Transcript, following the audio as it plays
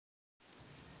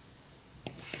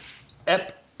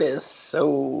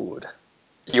episode.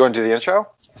 You want to do the intro?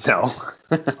 No.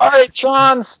 All right,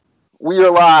 Johns, we are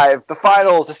live. The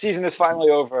finals, the season is finally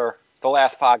over. The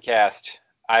last podcast.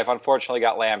 I've unfortunately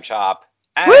got Lamb Chop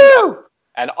and Woo!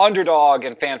 an underdog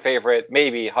and fan favorite,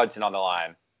 maybe Hudson on the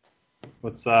line.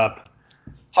 What's up?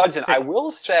 Hudson, I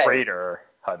will say, Traitor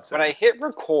Hudson. when I hit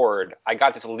record, I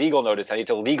got this legal notice. I need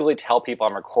to legally tell people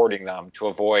I'm recording them to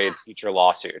avoid future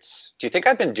lawsuits. Do you think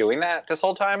I've been doing that this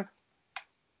whole time?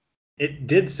 It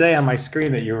did say on my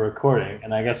screen that you were recording,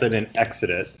 and I guess I didn't exit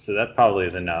it, so that probably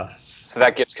is enough. So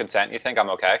that gives consent. You think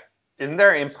I'm okay? Isn't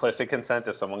there implicit consent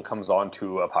if someone comes on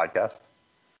to a podcast?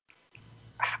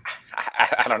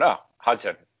 I don't know.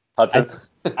 Hudson. I think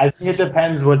it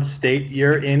depends what state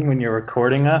you're in when you're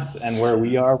recording us and where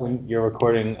we are when you're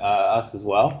recording us as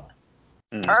well.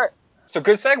 All right. So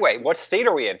good segue. What state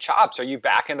are we in? Chops, are you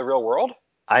back in the real world?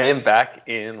 I am back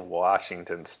in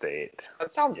Washington State.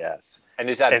 That sounds... Yes. And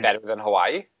is that better than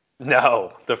Hawaii?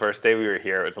 No. The first day we were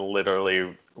here, it was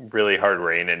literally really hard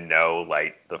rain and no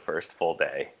light the first full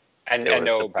day. And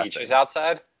no depressing. beaches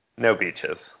outside? No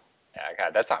beaches. Yeah,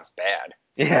 God, that sounds bad.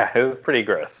 Yeah, it was pretty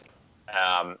gross.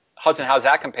 Hudson, how's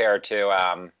that compared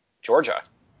to Georgia?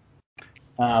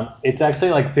 It's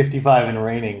actually like 55 and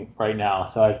raining right now,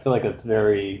 so I feel like it's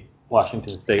very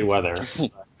Washington State weather.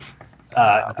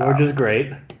 Georgia's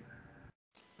great.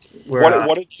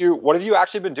 What have you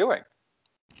actually been doing?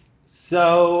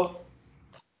 So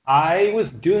I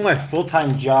was doing my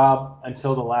full-time job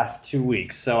until the last 2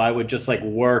 weeks. So I would just like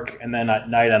work, and then at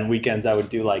night on weekends I would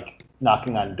do like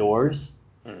knocking on doors.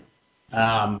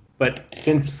 But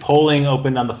since polling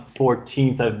opened on the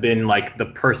 14th, I've been like the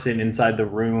person inside the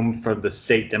room for the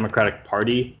state Democratic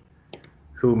Party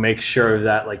who makes sure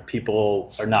that like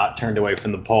people are not turned away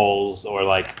from the polls or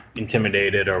like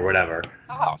intimidated or whatever.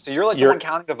 Oh, so you're the one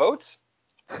counting the votes?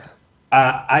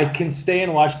 I can stay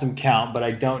and watch them count, but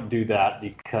I don't do that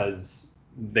because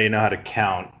they know how to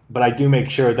count. But I do make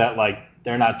sure that like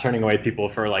they're not turning away people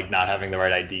for like not having the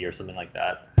right ID or something like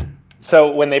that.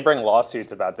 So when they bring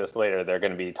lawsuits about this later, they're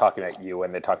going to be talking at you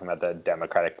when they're talking about the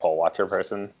Democratic poll watcher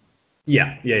person?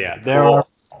 Yeah. Cool.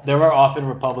 There are often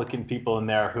Republican people in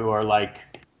there who are like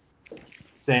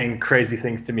saying crazy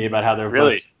things to me about how their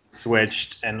votes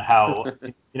switched and how,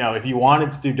 if you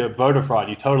wanted to do voter fraud,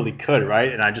 you totally could,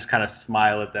 right? And I just kind of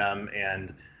smile at them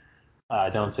and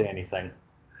don't say anything.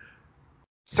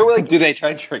 So do they try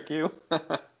and trick you?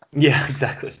 Yeah,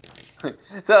 exactly.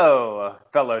 So,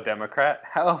 fellow Democrat,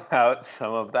 how about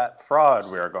some of that fraud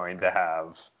we're going to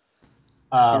have?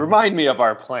 Remind me of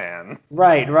our plan.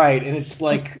 Right. And it's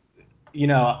like,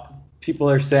 people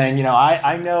are saying,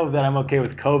 I know that I'm okay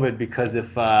with COVID because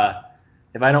if I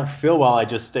don't feel well, I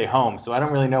just stay home. So I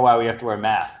don't really know why we have to wear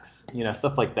masks,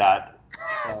 stuff like that.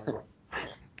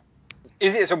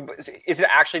 Is it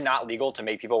actually not legal to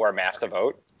make people wear masks to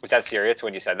vote? Was that serious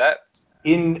when you said that?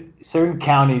 In certain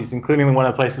counties, including one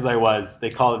of the places I was,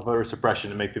 they call it voter suppression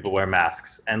to make people wear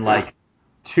masks. And like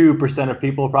 2% of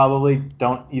people probably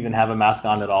don't even have a mask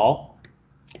on at all.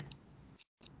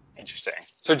 Interesting.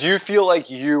 So do you feel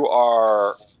like you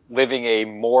are living a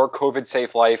more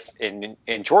COVID-safe life in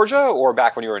Georgia or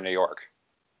back when you were in New York?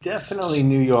 Definitely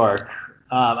New York.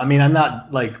 I'm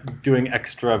not like doing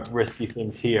extra risky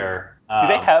things here. Do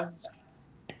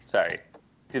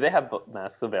they have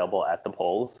masks available at the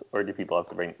polls, or would people have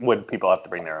to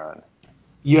bring their own?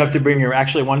 You have to bring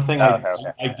actually one thing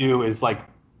I do is like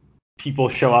people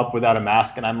show up without a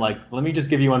mask and I'm like, let me just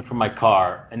give you one from my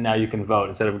car and now you can vote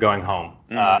instead of going home.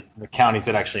 The counties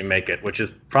that actually make it, which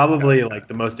is probably like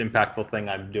the most impactful thing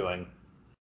I'm doing.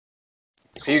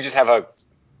 So you just have a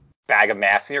bag of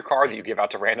masks in your car that you give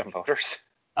out to random voters?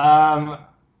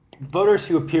 Voters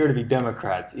who appear to be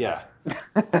Democrats, yeah.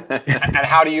 And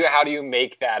how do you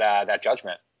make that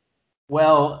judgment?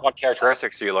 Well, what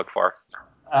characteristics do you look for?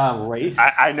 Race.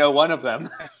 I know one of them.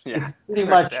 Yeah, it's pretty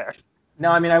much. There.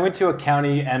 No, I went to a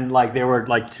county and like there were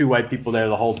like 2 white people there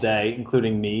the whole day,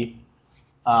 including me.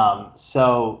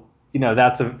 So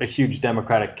that's a huge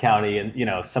Democratic county,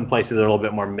 and some places are a little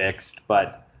bit more mixed,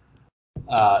 but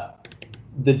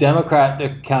the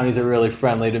Democratic counties are really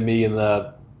friendly to me, and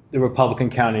the Republican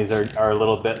counties are a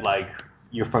little bit like,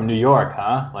 you're from New York,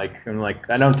 huh? Like, I'm like,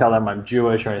 I don't tell them I'm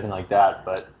Jewish or anything like that,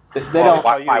 but they don't.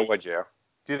 Why would you?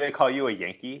 Do they call you a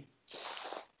Yankee?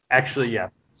 Actually, yeah,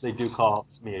 they do call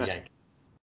me a Yankee.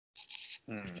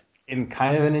 In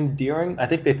kind of an endearing. I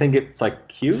think they think it's like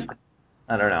cute.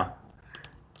 I don't know.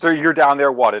 So you're down there,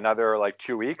 another like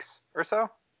 2 weeks or so?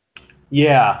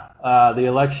 Yeah, the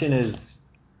election is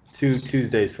 2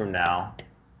 Tuesdays from now,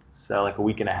 so like a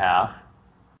week and a half.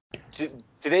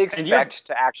 Do they expect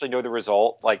to actually know the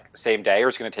result like same day, or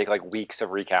is it going to take like weeks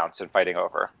of recounts and fighting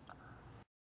over?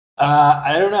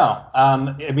 I don't know.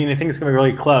 I mean, I think it's going to be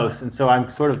really close, and so I'm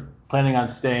sort of planning on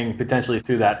staying potentially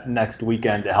through that next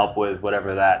weekend to help with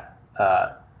whatever that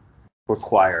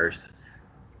requires.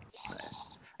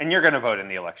 Nice. And you're going to vote in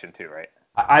the election too, right?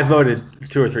 I voted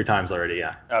 2 or 3 times already,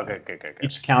 yeah. Oh, good.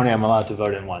 Each county I'm allowed to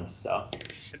vote in once, so.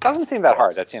 It doesn't seem that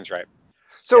hard. That seems right.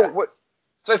 So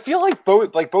So I feel like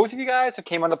both of you guys have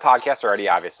came on the podcast already.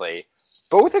 Obviously,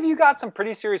 both of you got some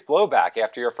pretty serious blowback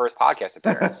after your first podcast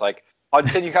appearance. Like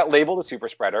Hudson, you got labeled a super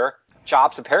spreader.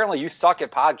 Chops, apparently you suck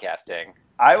at podcasting.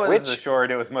 I was assured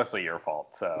it was mostly your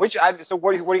fault. So. So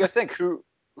what do you guys think? Who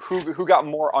got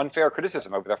more unfair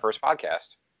criticism over their first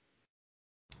podcast?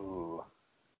 Ooh.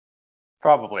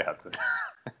 Probably Hudson.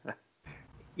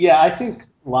 Yeah, I think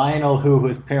Lionel, who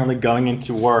is apparently going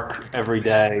into work every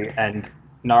day, and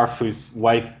Narf, whose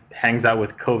wife hangs out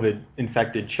with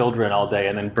COVID-infected children all day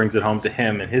and then brings it home to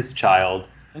him and his child.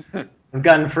 I've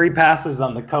gotten free passes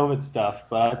on the COVID stuff,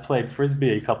 but I played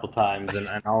Frisbee a couple times, and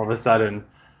all of a sudden,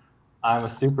 I'm a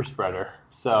super spreader.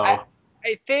 So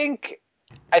I think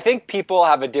people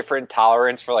have a different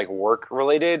tolerance for like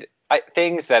work-related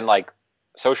things than like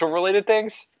social-related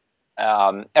things.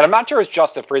 And I'm not sure it's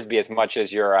just the Frisbee as much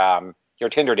as your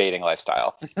Tinder dating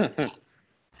lifestyle.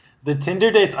 The Tinder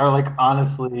dates are like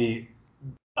honestly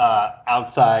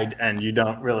outside, and you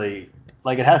don't really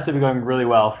like. It has to be going really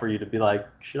well for you to be like,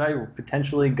 should I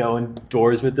potentially go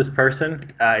indoors with this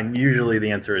person? And usually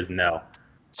the answer is no.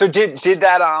 So did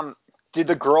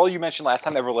the girl you mentioned last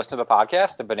time ever listen to the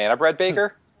podcast, the banana bread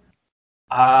baker?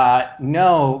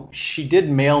 No, she did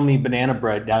mail me banana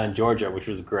bread down in Georgia, which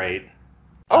was great.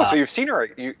 Oh, so you've seen her?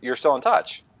 You're still in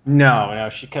touch? No,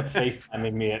 she kept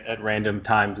FaceTiming me at random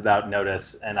times without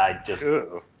notice, and I just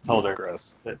told her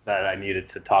that I needed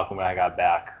to talk when I got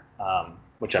back,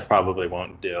 which I probably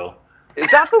won't do.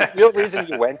 Is that the real reason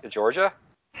you went to Georgia?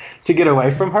 To get away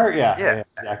from her? Yeah,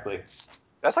 exactly.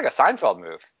 That's like a Seinfeld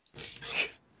move.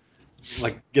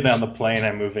 Like getting on the plane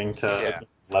and moving to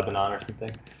Lebanon or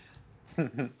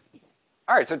something.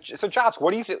 All right, so Chops,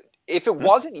 what do you think? If it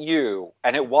wasn't you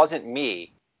and it wasn't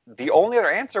me, the only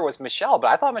other answer was Michelle, but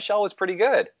I thought Michelle was pretty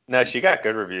good. No, she got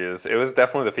good reviews. It was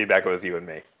definitely the feedback was you and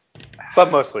me,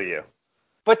 but mostly you.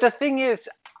 But the thing is,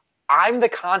 I'm the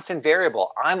constant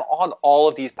variable. I'm on all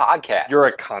of these podcasts. You're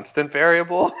a constant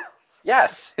variable?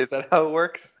 Yes. Is that how it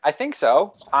works? I think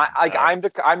so. I'm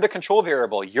the control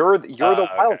variable. You're the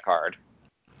wild card.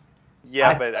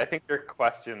 Yeah, but I think your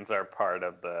questions are part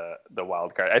of the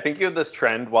wild card. I think you have this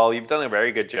trend, while you've done a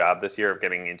very good job this year of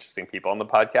getting interesting people on the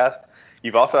podcast,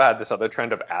 you've also had this other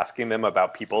trend of asking them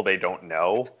about people they don't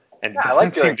know, and it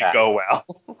doesn't seem to go well.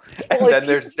 And then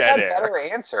there's dead air. Better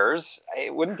answers.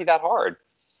 It wouldn't be that hard.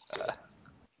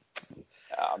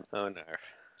 Oh no.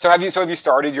 So have you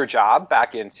started your job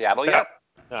back in Seattle yet?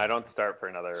 No, I don't start for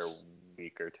another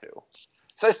week or two.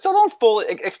 So I still don't fully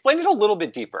explain it a little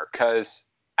bit deeper, because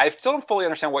I still don't fully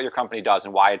understand what your company does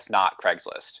and why it's not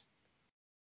Craigslist.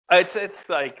 It's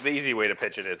like the easy way to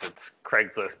pitch it is it's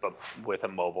Craigslist but with a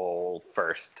mobile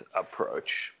first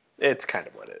approach. It's kind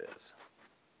of what it is.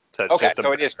 So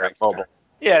it is Craigslist. Mobile.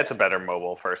 Yeah, it's a better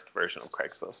mobile first version of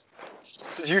Craigslist.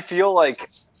 So do you feel like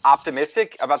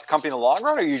optimistic about the company in the long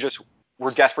run, or you just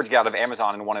were desperate to get out of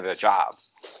Amazon and wanted a job?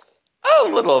 A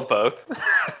little of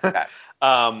both. Okay.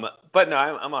 But no,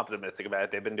 I'm optimistic about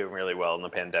it. They've been doing really well in the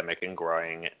pandemic and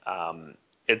growing.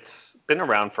 It's been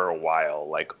around for a while,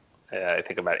 like I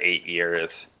think about 8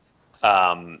 years.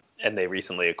 And they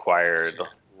recently acquired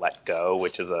Letgo,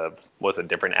 which was a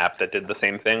different app that did the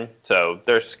same thing. So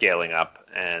they're scaling up,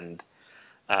 and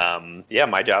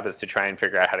my job is to try and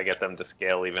figure out how to get them to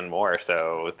scale even more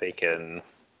so they can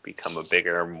become a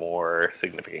bigger, more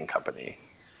significant company.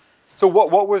 So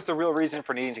what was the real reason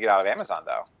for needing to get out of Amazon,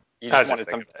 though? You just wanted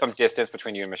some distance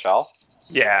between you and Michelle?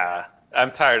 Yeah.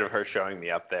 I'm tired of her showing me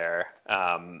up there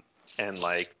and,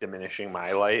 like, diminishing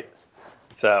my light.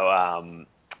 So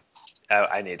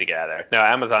I need to get out of there. No,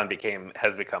 Amazon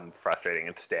has become frustrating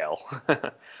and stale.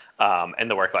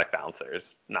 And the work-life balance there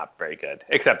is not very good.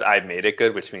 Except I made it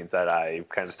good, which means that I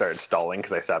kind of started stalling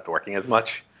because I stopped working as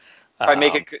much.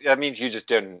 That means you just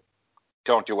don't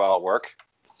do well at work?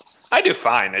 I do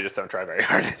fine. I just don't try very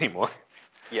hard anymore.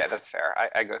 Yeah, that's fair.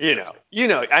 I go.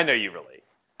 I know you relate.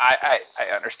 I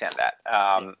understand that.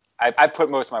 I put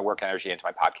most of my work energy into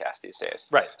my podcast these days.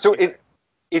 Right. So is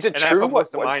it true? I put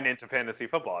most of mine into fantasy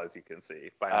football, as you can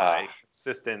see, by my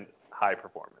consistent high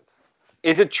performance.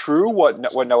 Is it true what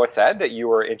Noah said, that you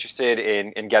were interested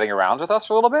in getting around with us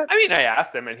for a little bit? I mean, I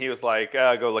asked him, and he was like,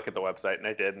 "Go look at the website," and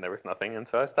I did, and there was nothing, and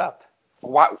so I stopped.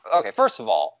 Why? Okay, first of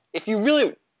all, if you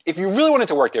really wanted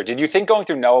to work there, did you think going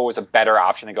through Noah was a better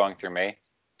option than going through me?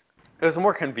 It was a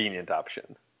more convenient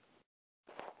option.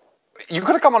 You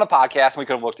could have come on a podcast and we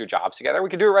could have looked through jobs together. We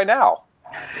could do it right now.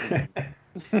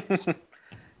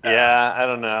 Yeah, I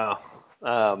don't know.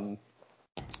 I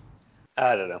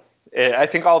don't know. I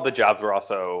think all the jobs were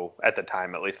also, at the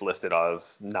time at least, listed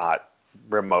as not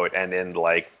remote and in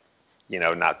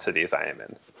not cities I am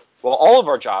in. Well, all of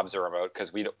our jobs are remote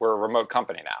because we're a remote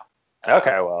company now.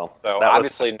 Okay, well. So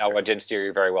obviously Noah didn't steer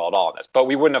you very well at all in this, but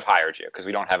we wouldn't have hired you because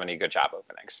we don't have any good job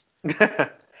openings.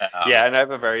 Yeah, and I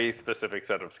have a very specific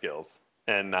set of skills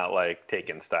and not like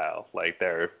Taken style. Like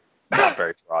they're not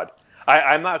very broad.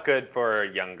 I'm not good for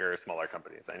younger, smaller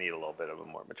companies. I need a little bit of a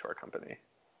more mature company.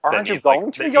 Aren't you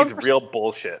going to a younger? Needs real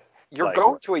bullshit. You're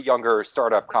going to a younger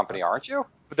startup company, aren't you?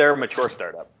 They're a mature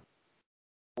startup.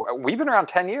 We've been around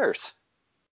 10 years.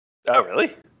 Oh,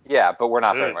 really? Yeah, but we're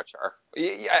not very mature.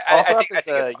 I think it's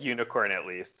a unicorn at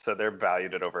least, so they're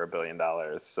valued at over $1 billion.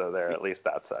 So they're at least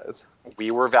that size. We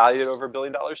were valued at over $1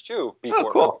 billion too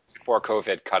before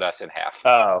COVID cut us in half.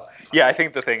 Oh, yeah. I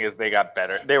think the thing is they got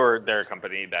better. They're a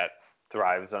company that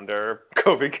thrives under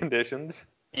COVID conditions.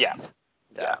 Yeah.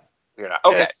 You're not.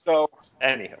 Okay, so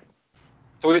anyhow.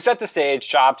 So we set the stage.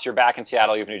 Chops, you're back in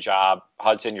Seattle. You have a new job.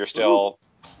 Hudson, you're still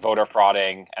voter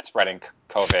frauding and spreading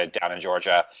COVID down in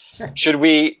Georgia. Should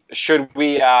we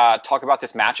talk about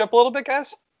this matchup a little bit,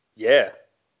 guys? Yeah.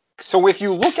 So if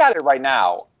you look at it right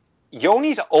now,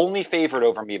 Yoni's only favored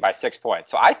over me by 6 points.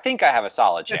 So I think I have a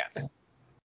solid chance.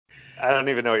 I don't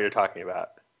even know what you're talking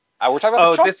about. We're talking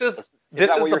about the Trump. This is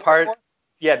the part.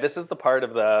 Yeah, this is the part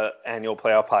of the annual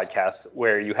playoff podcast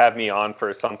where you have me on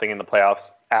for something in the playoffs,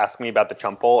 ask me about the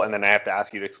Chump Bowl, and then I have to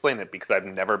ask you to explain it because I've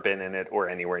never been in it or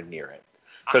anywhere near it.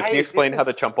 So can you explain how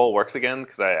the Chump Bowl works again?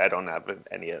 Because I don't have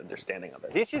any understanding of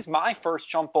it. This is my first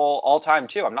Chump Bowl all time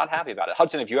too. I'm not happy about it.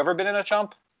 Hudson, have you ever been in a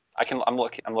Chump? I'm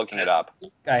looking it up.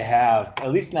 I have,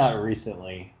 at least not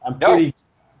recently. I'm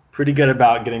pretty good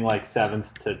about getting like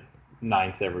 7th to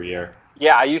 9th every year.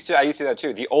 Yeah, I used to do that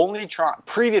too. The only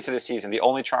previous to this season, the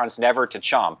only Trons never to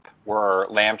chump were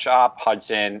Lamb Chop,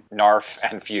 Hudson, Narf,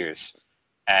 and Fuse.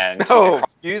 And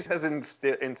Fuse has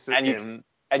insisted.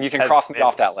 And you can cross me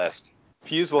off that list.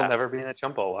 Fuse will never be in a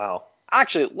Chump Bowl. Wow.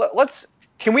 Actually,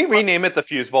 Can we rename it the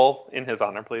Fuse Bowl in his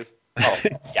honor, please? Oh,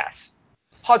 yes.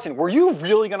 Hudson, were you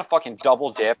really gonna fucking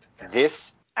double dip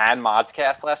this and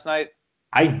Modscast last night?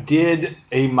 I did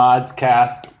a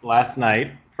Modscast last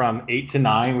night. From 8 to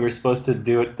 9, we were supposed to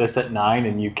do this at 9,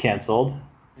 and you canceled.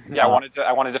 Yeah,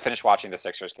 I wanted to finish watching the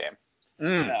Sixers game.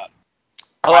 I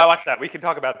watched that. We can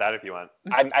talk about that if you want.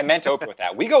 I meant to open with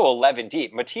that. We go 11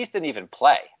 deep. Matisse didn't even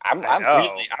play. I'm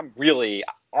really.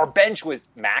 Our bench was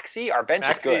Maxey. Our bench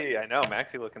is good. I know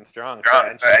Maxey looking strong.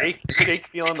 And Shake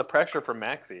feeling the pressure from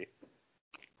Maxey.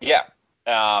 Yeah.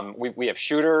 We have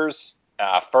shooters.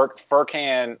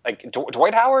 Furkan, like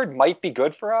Dwight Howard might be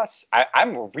good for us.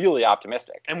 I'm really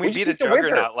optimistic. And we beat a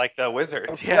juggernaut like the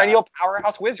Wizards. Yeah. Perennial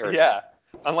powerhouse Wizards. Yeah.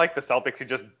 Unlike the Celtics, who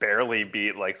just barely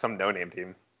beat like some no-name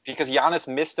team. Because Giannis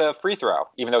missed a free throw,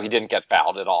 even though he didn't get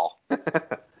fouled at all.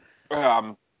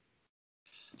 Okay,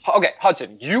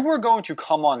 Hudson, you were going to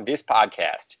come on this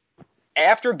podcast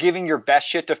after giving your best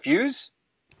shit to Fuse?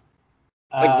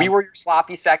 Like we were your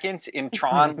sloppy seconds in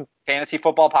Tron fantasy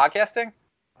football podcasting?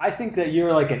 I think that you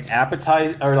were like an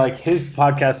appetizer, or like his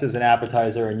podcast is an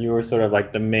appetizer, and you were sort of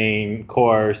like the main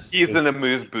course. He's an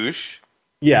amuse-bouche.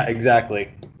 Yeah,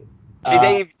 exactly.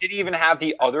 Did he even have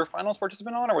the other finals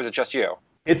participant on, or was it just you?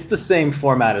 It's the same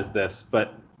format as this,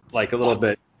 but like a little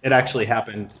bit. It actually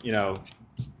happened,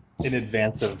 in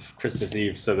advance of Christmas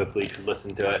Eve, so that we could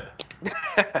listen to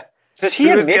it. Does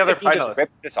he admit that he just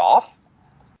ripped this off?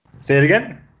 Say it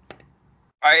again?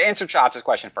 All right, answer Chops'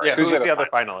 question first. Yeah, who's the other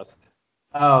finalist?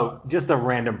 Oh, just a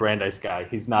random Brandeis guy.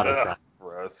 He's not a friend.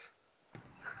 Gross.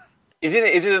 Is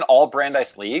it an all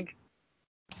Brandeis league?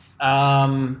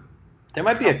 There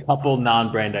might be a couple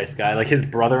non-Brandeis guy. Like his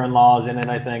brother-in-law is in it,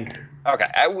 I think. Okay,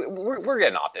 we're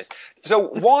getting off this. So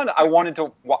one, I wanted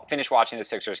to finish watching the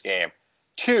Sixers game.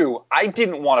 Two, I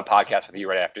didn't want to podcast with you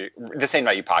right after the same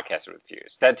night you podcasted with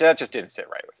Fuse. That just didn't sit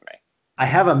right with me. I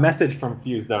have a message from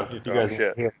Fuse though. If you guys want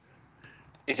to hear.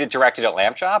 Is it directed at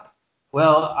Lamb Chop?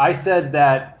 Well, I said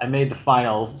that I made the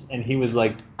finals, and he was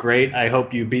like, great, I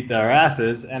hope you beat their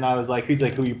asses. And I was like, he's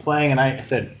like, who are you playing? And I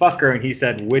said, fucker. And he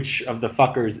said, which of the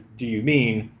fuckers do you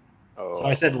mean? Oh. So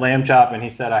I said Lamb Chop, and he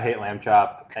said, I hate Lamb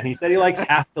Chop. And he said he likes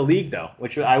half the league, though,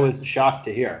 which I was shocked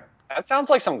to hear. That sounds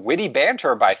like some witty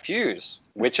banter by Fuse.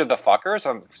 Which of the fuckers?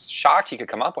 I'm shocked he could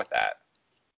come up with that.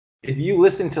 if you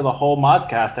listen to the whole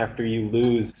Modscast after you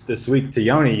lose this week to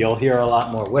Yoni, you'll hear a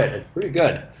lot more wit. It's pretty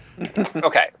good.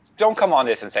 Okay, don't come on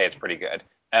this and say it's pretty good.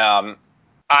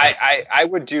 I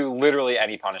would do literally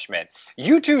any punishment.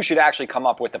 You two should actually come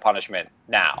up with the punishment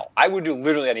now. I would do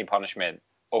literally any punishment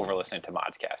over listening to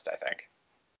Modscast, I think.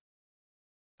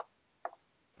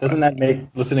 Doesn't that make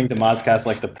listening to Modscast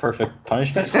like the perfect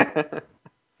punishment?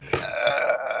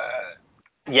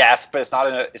 Yes, but it's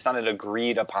not an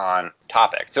agreed upon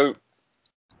topic. So,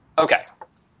 okay.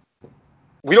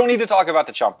 We don't need to talk about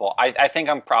the chump bowl. I think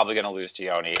I'm probably going to lose to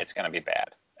Yoni. It's going to be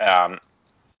bad.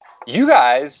 You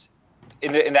guys,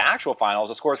 in the actual finals,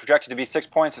 the score is projected to be 6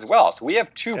 points as well. So we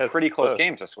have two pretty close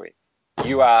games this week.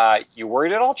 You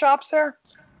worried at all, Chops, there?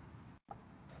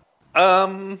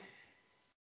 Yeah,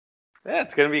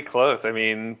 it's going to be close. I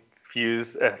mean,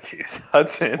 Fuse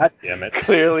Hudson. God damn it.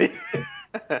 Clearly.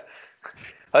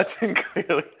 Hudson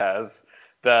clearly has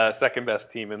the second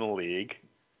best team in the league.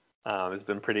 Has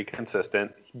been pretty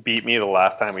consistent. He beat me the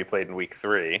last time we played in week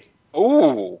 3.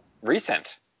 Ooh,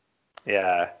 recent.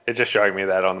 Yeah, it's just showing me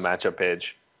that on the matchup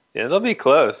page. Yeah, they'll be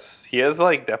close. He has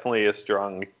definitely a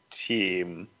strong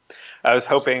team. I was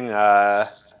hoping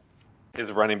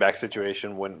his running back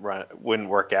situation wouldn't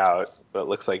work out, but it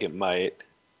looks like it might.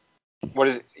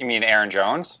 You mean Aaron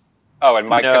Jones? Oh, and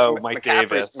Mike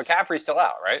Davis. McCaffrey's still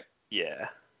out, right? Yeah.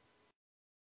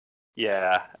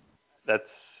 Yeah.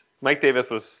 Mike Davis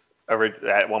was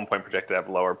at one point projected to have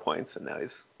lower points, and now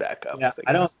he's back up. Yeah,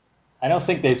 I don't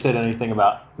think they've said anything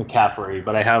about McCaffrey,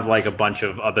 but I have a bunch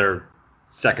of other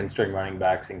second string running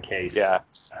backs in case. Yeah.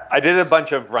 I did a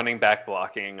bunch of running back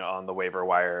blocking on the waiver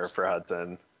wire for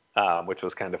Hudson, which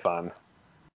was kind of fun.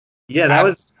 Yeah, that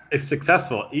was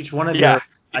successful. Each one of you,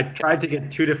 I tried to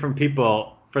get 2 different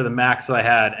people for the max I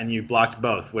had, and you blocked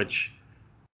both, which...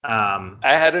 I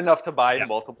had enough to buy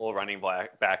multiple running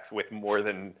backs with more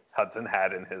than Hudson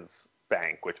had in his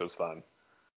bank, which was fun.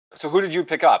 So who did you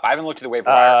pick up? I haven't looked at the waiver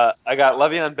wire. I got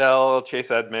Le'Veon Bell,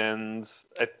 Chase Edmonds.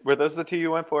 Were those the 2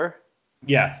 you went for?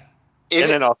 Yes.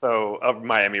 Then also a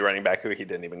Miami running back who he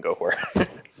didn't even go for.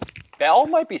 Bell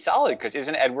might be solid because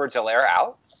isn't Edwards-Helaire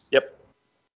out? Yep.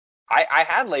 I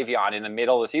had Le'Veon in the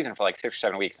middle of the season for 6 or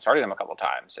 7 weeks and started him a couple of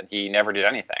times, and he never did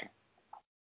anything.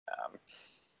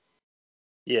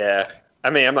 Yeah. I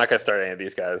mean, I'm not going to start any of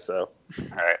these guys, so.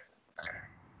 All right.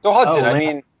 So,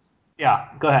 Hudson, Yeah,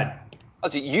 go ahead.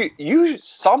 Hudson, you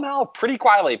somehow pretty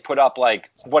quietly put up,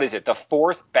 what is it, the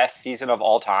 4th best season of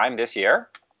all time this year?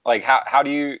 How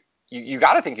do you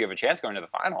got to think you have a chance going to the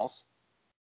finals.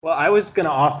 Well, I was going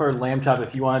to offer Lamb Chop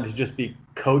if you wanted to just be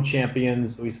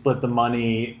co-champions. We split the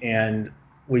money, and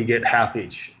we get half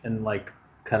each and,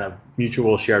 kind of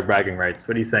mutual shared bragging rights.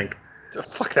 What do you think?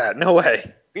 Fuck that. No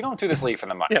way. We don't do this league for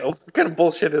the money. Yeah, what kind of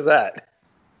bullshit is that?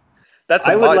 That's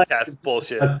a Modscast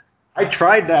bullshit. I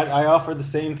tried that. I offered the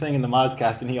same thing in the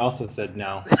Modscast, and he also said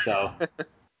no. So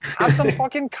have some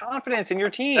fucking confidence in your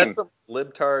team. That's some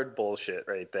libtard bullshit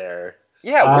right there.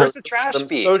 Yeah, where's the trash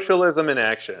speak? Socialism in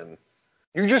action.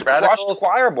 You just crushed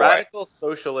Choir Boy. Radical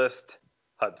socialist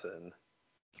Hudson.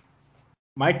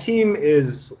 My team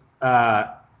is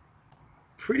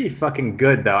pretty fucking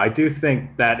good, though. I do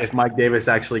think that if Mike Davis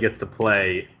actually gets to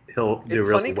play, he'll do really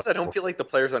well. It's funny because I don't feel like the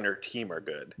players on your team are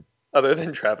good, other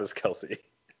than Travis Kelce.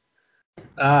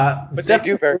 But they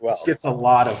do very well. Gets a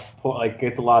lot of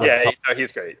Yeah,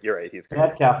 he's great. You're right. He's great.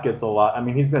 Metcalf gets a lot. I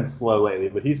mean, he's been slow lately,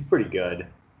 but he's pretty good.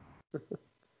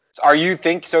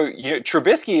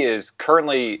 Trubisky is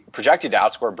currently projected to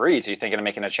outscore Breeze. Are you thinking of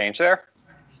making a change there?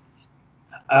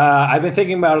 I've been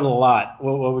thinking about it a lot.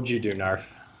 What would you do,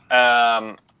 Narf?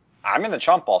 I'm in the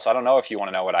chump ball, so I don't know if you want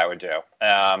to know what I would do.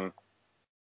 I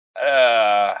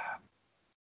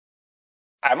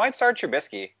might start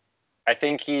Trubisky. I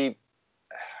think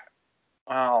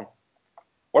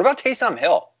what about Taysom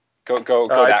Hill? Go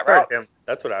that route. Him.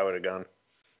 That's what I would have gone.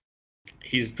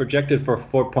 He's projected for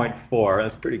 4.4.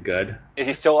 That's pretty good. Is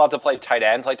he still allowed to play tight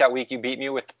ends like that week you beat me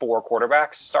with 4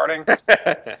 quarterbacks starting?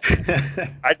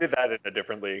 I did that in a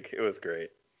different league. It was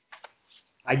great.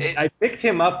 I picked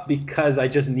him up because I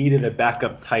just needed a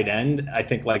backup tight end. I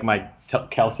think my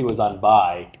Kelce was on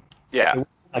bye. Yeah. It was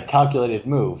a calculated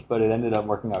move, but it ended up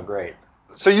working out great.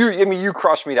 So you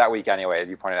crushed me that week anyway, as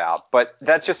you pointed out. But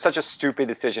that's just such a stupid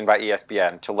decision by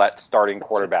ESPN to let starting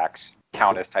quarterbacks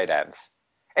count as tight ends.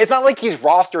 It's not like he's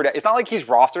rostered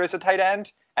as a tight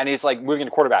end and he's moving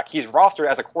to quarterback. He's rostered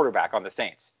as a quarterback on the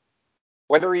Saints.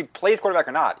 Whether he plays quarterback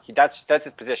or not, that's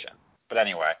his position. But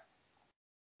anyway,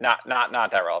 not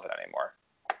that relevant anymore.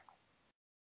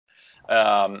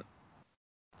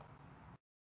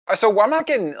 So I'm not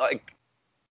getting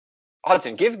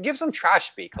Hudson, give some trash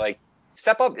speak.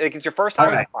 Step up. Like, it's your first time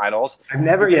in the finals. I've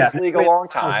never, been in this league a long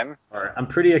time. I'm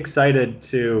pretty excited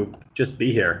to just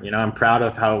be here. I'm proud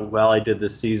of how well I did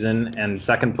this season, and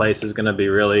second place is going to be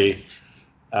really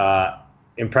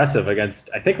impressive against.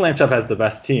 I think Lamb Chop has the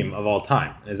best team of all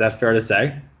time. Is that fair to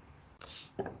say?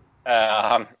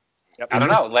 I don't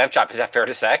know. Lamb Chop, is that fair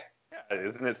to say? Yeah,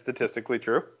 isn't it statistically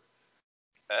true?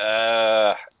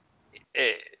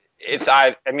 It's.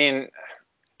 I mean.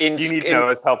 Do you need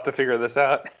Noah's help to figure this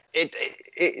out?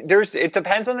 It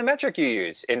depends on the metric you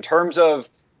use. In terms of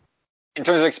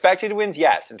expected wins,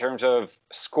 yes. In terms of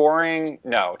scoring,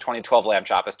 no. 2012 Lamb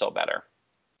Chop is still better.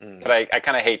 But I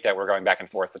kind of hate that we're going back and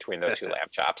forth between those two Lamb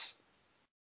Chops.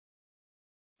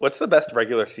 What's the best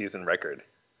regular season record?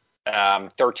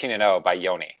 13-0 by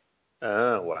Yoni.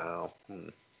 Oh, wow.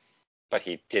 But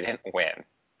he didn't win.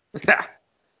 Like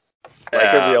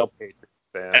a real Patriots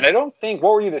fan. And I don't think,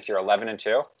 what were you this year,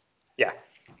 11-2? Yeah.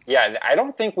 Yeah, I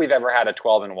don't think we've ever had a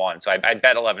 12-1, so I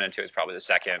bet 11-2 is probably the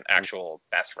second actual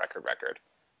best record.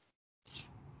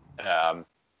 All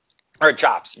right,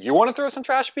 Chops, you want to throw some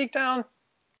trash speak down?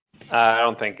 I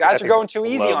don't think. You guys are going too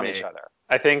easy on each other.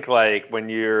 I think, like, when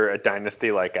you're a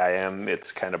dynasty like I am,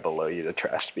 it's kind of below you to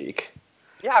trash speak.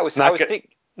 Yeah, I was thinking.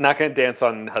 Not going to dance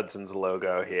on Hudson's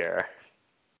logo here.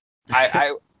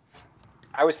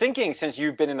 I was thinking, since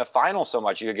you've been in the finals so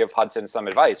much, you could give Hudson some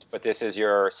advice, but this is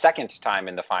your second time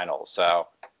in the finals, so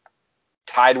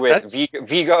tied with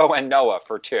Vigo and Noah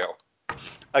for 2.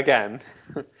 Again,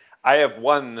 I have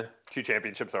won 2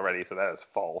 championships already, so that is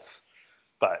false,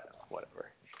 but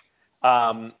whatever.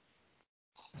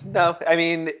 No, I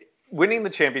mean, winning the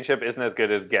championship isn't as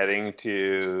good as getting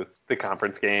to the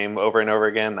conference game over and over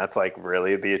again. That's, like,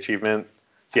 really the achievement.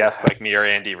 If you ask, like, me or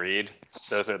Andy Reid,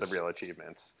 those are the real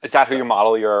achievements. Is that who you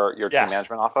model your team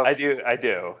management off of? I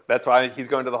do. That's why he's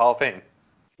going to the Hall of Fame,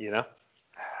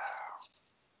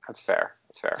 That's fair.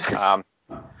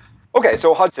 Okay,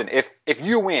 so Hudson, if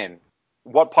you win,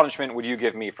 what punishment would you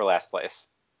give me for last place?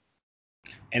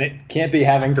 And it can't be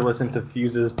having to listen to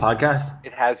Fuse's podcast?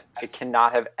 It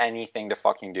cannot have anything to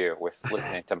fucking do with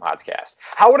listening to podcast.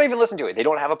 How would I even listen to it? They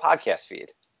don't have a podcast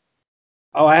feed.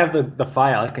 Oh, I have the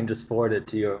file. I can just forward it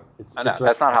to you. That's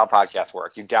not how podcasts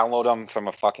work. You download them from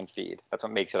a fucking feed. That's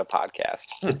what makes it a podcast.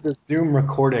 It's a Zoom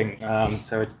recording,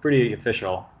 so it's pretty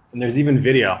official. And there's even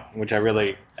video, which I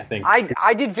think.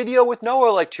 I did video with Noah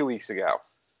like 2 weeks ago.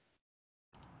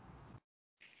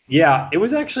 Yeah, it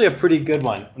was actually a pretty good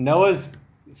one. Noah's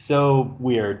so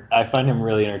weird. I find him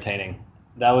really entertaining.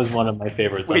 That was one of my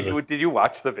favorites. Wait, did you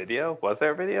watch the video? Was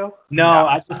there a video? No,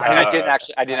 I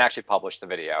didn't actually publish the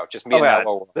video. Just me and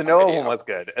Noah. The Noah one was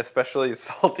good, especially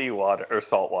salt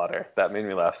water. That made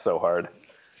me laugh so hard.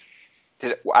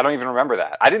 I don't even remember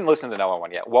that. I didn't listen to the Noah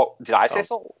one yet. Well, did I say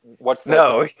salt? What's the?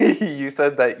 No, you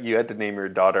said that you had to name your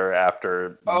daughter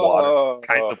after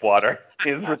kinds of water.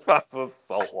 His response was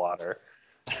salt water.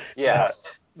 Yeah.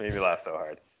 Made me laugh so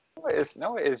hard.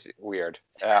 Noah is weird.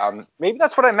 Maybe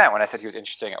that's what I meant when I said he was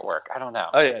interesting at work. I don't know.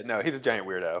 Oh, yeah. No, he's a giant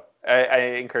weirdo. I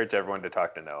encourage everyone to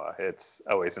talk to Noah. It's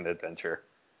always an adventure.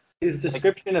 His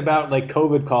description about, like,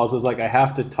 COVID calls was like, I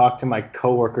have to talk to my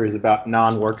coworkers about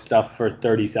non-work stuff for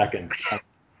 30 seconds.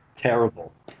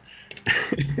 Terrible.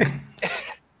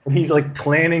 He's, like,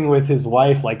 planning with his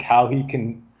wife, like, how he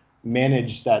can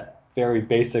manage that very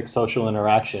basic social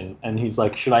interaction. And he's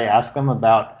like, should I ask them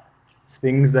about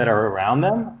things that are around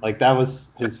them? Like, that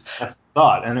was his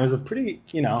thought. And it was a pretty,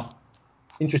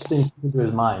 interesting thing to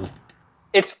his mind.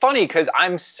 It's funny because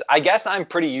I guess I'm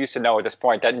pretty used to know at this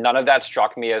point that none of that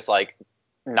struck me as, like,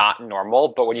 not normal.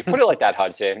 But when you put it like that,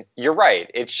 Hudson, you're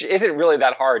right. It isn't really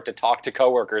that hard to talk to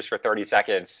coworkers for 30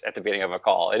 seconds at the beginning of a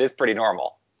call. It is pretty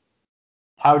normal.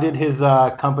 How did his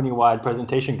company-wide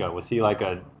presentation go? Was he like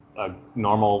a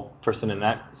normal person in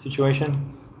that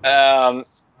situation?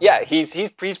 Yeah, he's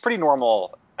pretty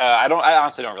normal. I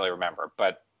honestly don't really remember,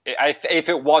 but if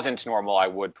it wasn't normal, I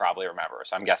would probably remember.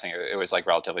 So I'm guessing it was, like,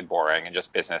 relatively boring and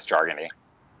just business jargony.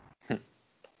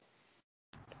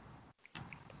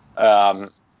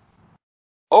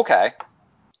 Okay.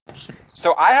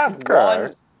 So I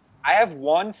have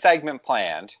one segment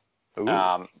planned.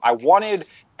 I wanted,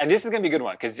 and this is gonna be a good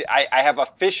one because I have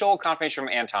official confirmation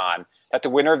from Anton that the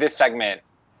winner of this segment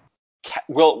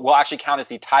will actually count as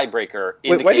the tiebreaker.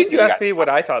 Why did you ask me what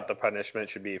I thought the punishment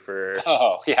should be for?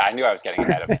 Oh, yeah, I knew I was getting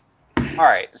ahead of it. All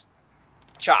right,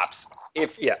 Chops. In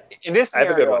this scenario, I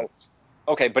have a good one.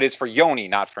 Okay, but it's for Yoni,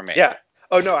 not for me. Yeah.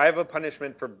 Oh no, I have a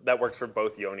punishment that works for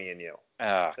both Yoni and you.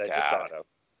 Oh, that I just thought of.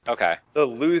 Okay. The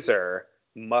loser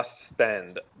must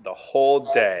spend the whole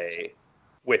day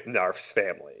with Narf's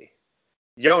family.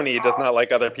 Yoni does not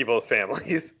like other people's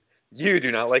families. You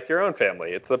do not like your own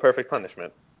family. It's the perfect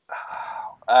punishment.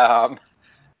 Yeah,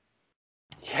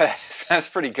 that's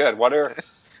pretty good.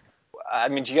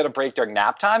 Do you get a break during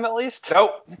nap time at least?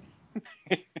 Nope.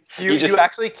 You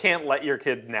actually can't let your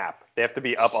kid nap. They have to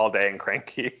be up all day and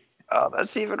cranky. Oh,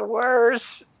 that's even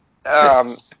worse.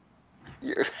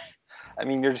 You're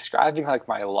describing like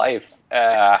my life.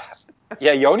 Yeah,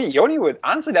 Yoni would,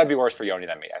 honestly, that'd be worse for Yoni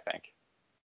than me, I think.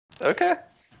 Okay.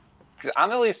 Because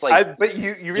I'm at least like. But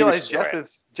you realize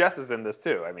Jess is in this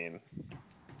too. I mean.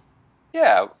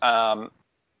 Yeah.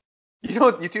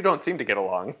 You two don't seem to get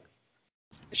along.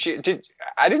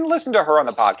 I didn't listen to her on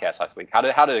the podcast last week. How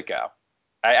did it go?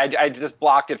 I just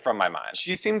blocked it from my mind.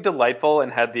 She seemed delightful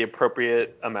and had the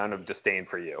appropriate amount of disdain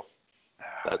for you.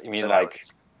 You mean like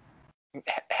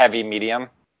heavy medium?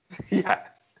 Yeah.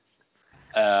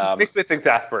 Mixed with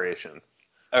exasperation.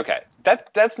 Okay,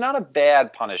 that's not a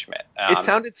bad punishment. It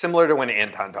sounded similar to when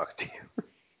Anton talks to you.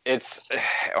 I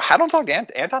don't talk to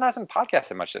Anton. Anton hasn't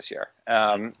podcasted much this year.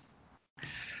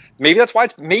 Maybe that's why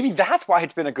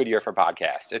it's been a good year for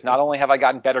podcasts. It's not only have I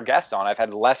gotten better guests on, I've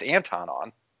had less Anton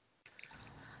on.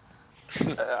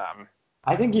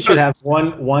 I think you should have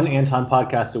one Anton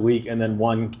podcast a week and then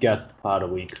one guest pod a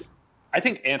week. I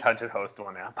think Anton should host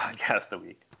one podcast a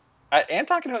week.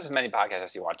 Anton can host as many podcasts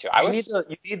as you want to.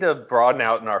 You need to broaden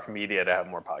out enough media to have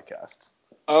more podcasts.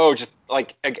 Oh, just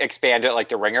like expand it like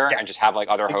The Ringer and just have like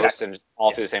other hosts and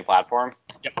all through the same platform.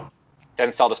 Yep.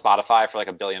 Then sell to Spotify for like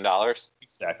 $1 billion.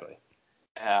 Exactly.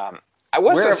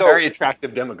 We're a very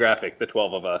attractive demographic, the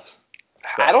 12 of us.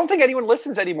 So. I don't think anyone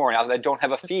listens anymore now that I don't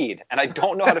have a feed, and I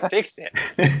don't know how to fix it.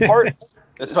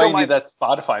 That's why you need that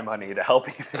Spotify money to help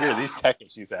you figure these tech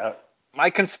issues out.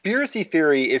 My conspiracy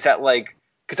theory is that, like,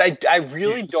 because I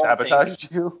really don't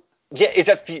sabotaged you. Yeah, is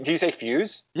that? Do you say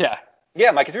Fuse? Yeah.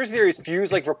 Yeah, my conspiracy theory is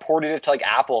Fuse like reported it to like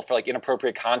Apple for like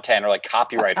inappropriate content or like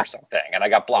copyright or something, and I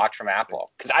got blocked from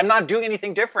Apple because I'm not doing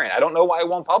anything different. I don't know why it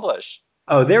won't publish.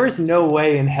 Oh, there is no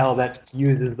way in hell that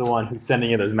Fuse is the one who's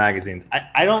sending you those magazines.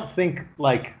 I don't think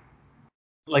like.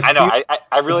 I know.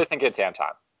 I really think it's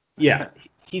Anton. Yeah,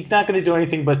 he's not going to do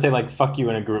anything but say like "fuck you"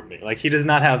 in a group me. Like he does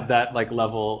not have that like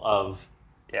level of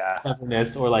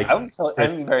cleverness or like.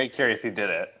 I'm very curious who did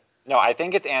it. No, I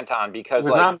think it's Anton because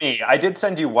it was not me. I did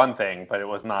send you one thing, but it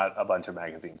was not a bunch of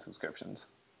magazine subscriptions.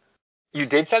 You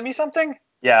did send me something?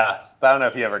 Yeah, but I don't know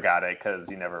if you ever got it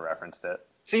because you never referenced it.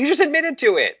 So you just admitted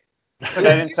to it. But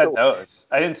I didn't send those.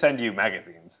 I didn't send you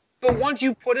magazines. But once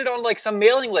you put it on like some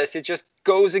mailing list, it just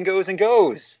goes and goes and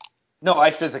goes. No,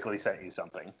 I physically sent you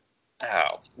something.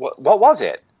 Oh, what was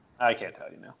it? I can't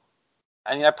tell you now.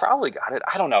 I mean, I probably got it.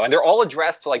 I don't know. And they're all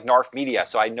addressed to like Narf Media,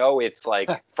 so I know it's like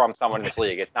from someone in this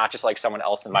league. It's not just like someone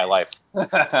else in my life.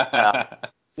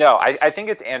 No, I think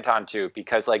it's Anton too,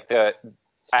 because like I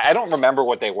don't remember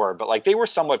what they were, but like they were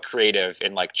somewhat creative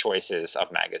in like choices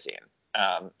of magazine.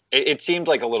 It seemed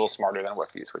like a little smarter than what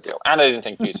Fuse would do, and I didn't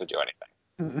think Fuse would do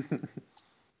anything.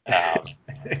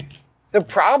 The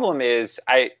problem is,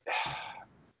 I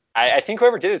think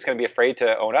whoever did it's going to be afraid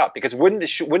to own up, because wouldn't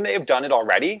they have done it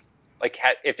already? Like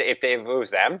if it was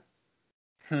them,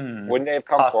 wouldn't they have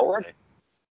come forward?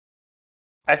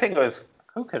 I think it was,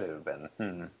 who could it have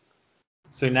been?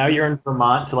 So now you're in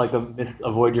Vermont to like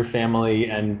avoid your family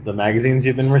and the magazines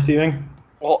you've been receiving?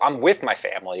 Well, I'm with my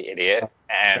family, idiot,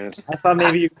 and I thought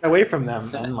maybe you got away from them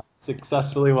and like,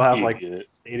 successfully will have like a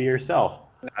day to yourself.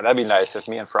 No, that'd be nice if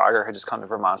me and Frogger had just come to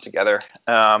Vermont together.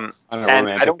 I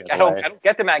don't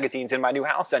get the magazines in my new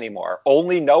house anymore.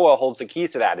 Only Noah holds the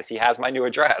keys to that, as he has my new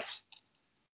address.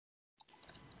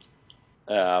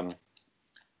 But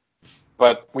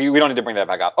we don't need to bring that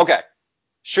back up. Okay,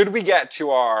 should we get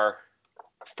to our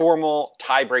formal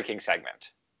tie-breaking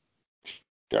segment?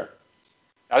 Sure.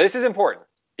 Now this is important,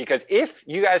 because if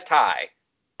you guys tie,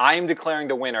 I am declaring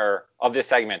the winner of this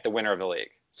segment the winner of the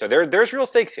league. So there's real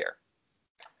stakes here.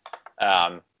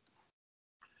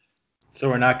 So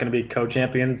we're not going to be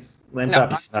co-champions, We're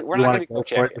not going to be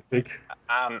co-champions.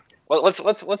 Well,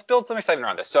 let's build some excitement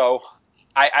around this. So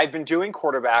I've been doing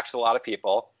quarterbacks with a lot of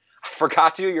people. I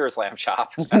forgot to do yours, Lamb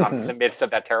Chop. I'm in the midst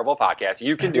of that terrible podcast.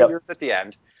 You can do yours at the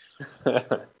end.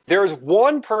 There's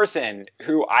one person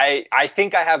who I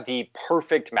think I have the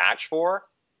perfect match for,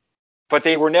 but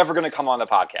they were never going to come on the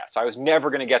podcast. So I was never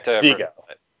going to get to Vigo.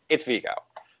 It's Vigo.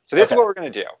 So this is what we're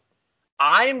going to do.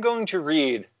 I am going to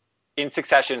read in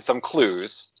succession some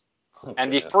clues,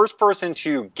 and the first person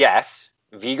to guess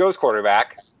Vigo's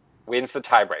quarterback wins the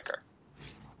tiebreaker.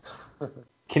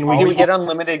 Can we get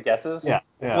unlimited guesses? Yeah.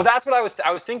 Well, that's what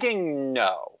I was thinking.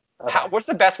 No. Okay. What's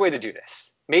the best way to do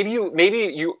this? Maybe you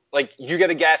get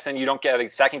a guess and you don't get a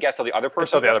second guess till the other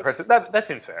person. That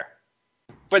seems fair.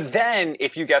 But then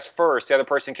if you guess first, the other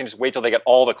person can just wait till they get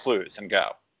all the clues and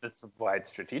go. That's why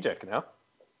it's strategic, no?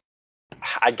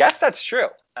 I guess that's true.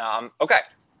 Okay.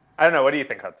 I don't know. What do you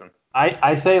think, Hudson?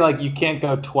 I say like you can't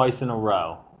go twice in a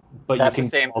row, but That's you can the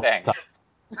same thing.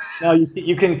 No,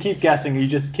 you can keep guessing. You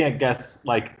just can't guess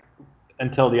like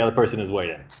until the other person is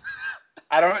waiting.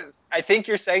 I think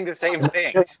you're saying the same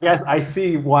thing. Yes, I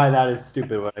see why that is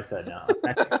stupid what I said now.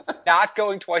 Not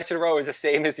going twice in a row is the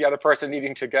same as the other person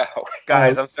needing to go.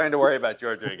 Guys, I'm starting to worry about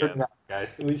Georgia again.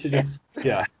 Guys, we should just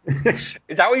yeah.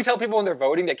 Is that what you tell people when they're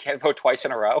voting? They can't vote twice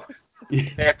in a row.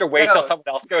 They have to wait till someone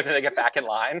else goes and they get back in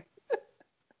line.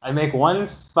 I make one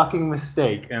fucking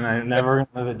mistake and I never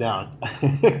live it down.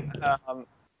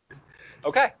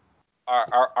 Okay.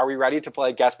 Are we ready to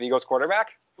play Guess Vigo's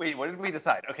quarterback? Wait, what did we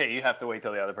decide? Okay, you have to wait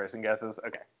till the other person guesses.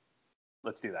 Okay,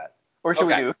 let's do that. Or should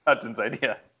we do Hudson's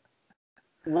idea?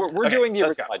 We're doing the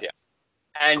original idea.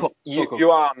 And you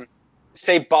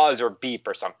say buzz or beep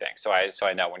or something, so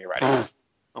I know when you're ready.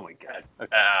 Oh my god.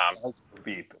 Okay.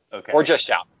 Beep. Okay. Or just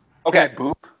shout. Okay.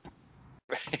 Boop.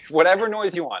 Whatever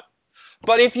noise you want.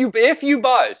 But if you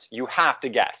buzz, you have to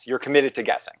guess. You're committed to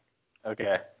guessing.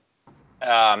 Okay.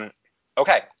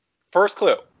 Okay. First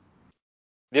clue.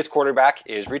 This quarterback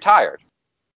is retired.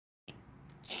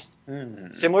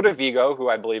 Similar to Vigo, who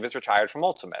I believe is retired from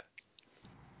Ultimate.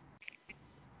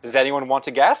 Does anyone want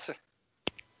to guess?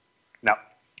 No.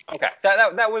 Okay.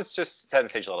 That was just setting the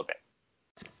stage a little bit.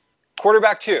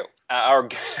 Quarterback 2. Or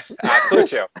clue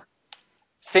 2.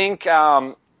 Think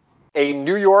a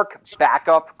New York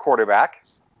backup quarterback.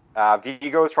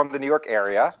 Vigo's from the New York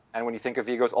area, and when you think of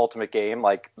Vigo's Ultimate game,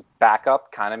 like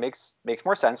backup kind of makes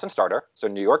more sense than starter. So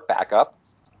New York backup.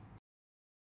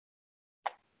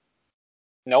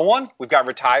 No one? We've got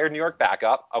retired New York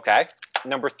backup. Okay.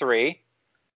 Number 3.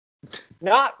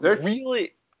 Not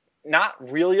really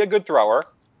a good thrower.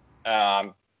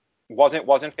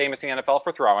 Wasn't famous in the NFL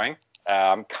for throwing.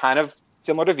 Kind of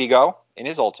similar to Vigo in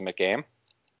his Ultimate game.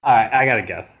 All right, I got to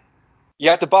guess. You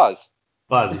have to buzz.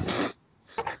 Buzz.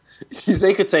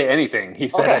 They could say anything. He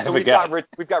said, okay, so we've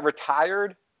got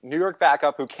retired New York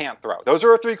backup who can't throw. Those are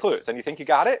our 3 clues. And you think you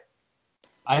got it?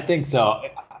 I think so.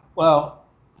 Well,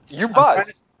 you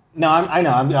buzzed. I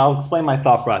know. I'll explain my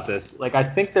thought process. Like, I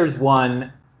think there's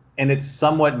one, and it's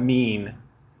somewhat mean.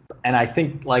 And I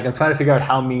think, like, I'm trying to figure out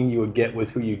how mean you would get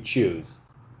with who you choose.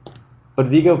 But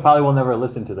Vigo probably will never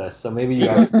listen to this, so maybe you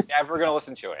have never gonna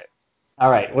listen to it. All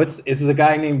right. Is the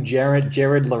guy named Jared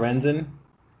Lorenzen?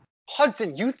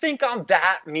 Hudson, you think I'm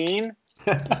that mean?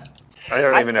 I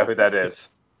don't even know who that is.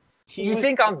 You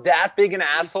think I'm that big an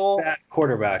asshole? That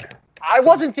quarterback. I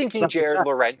wasn't thinking Jared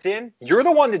Lorenzen. You're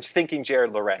the one that's thinking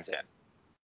Jared Lorenzen.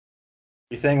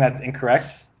 You're saying that's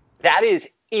incorrect? That is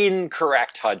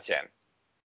incorrect, Hudson.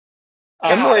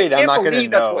 I'm worried I'm not going to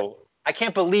know. I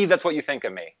can't believe that's what you think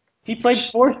of me. He played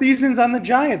 4 seasons on the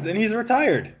Giants, and he's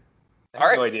retired. I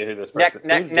have no idea who this person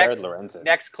is. Who's Jared Lorenzen?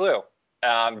 Next clue.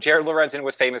 Jared Lorenzen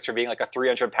was famous for being like a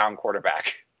 300-pound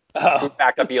quarterback who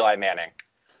backed up Eli Manning.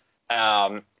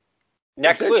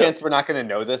 Next clue. Is there a chance we're not going to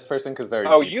know this person because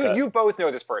they're you both know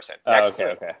this person. Next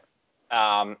clue.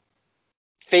 Okay.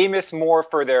 Famous more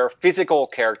for their physical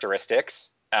characteristics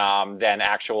than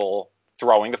actual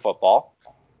throwing the football.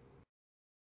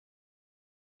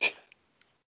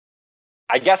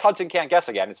 I guess Hudson can't guess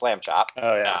again. It's Lamb Chop.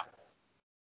 Oh, yeah.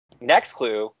 Next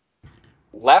clue.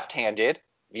 Left-handed.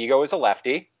 Vigo is a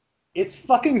lefty. It's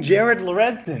fucking Jared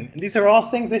Lorenzen. These are all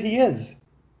things that he is.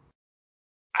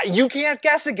 You can't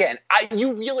guess again. I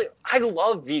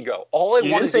love Vigo. All I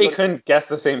you want didn't say you couldn't guess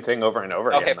the same thing over and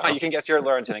over again. Okay, fine. You can guess Jared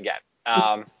Lorenzen again.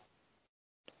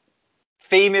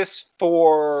 Famous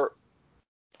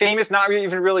not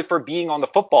even really for being on the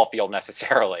football field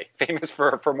necessarily. Famous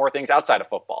for more things outside of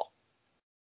football.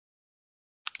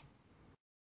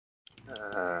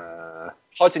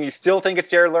 Hudson, you still think it's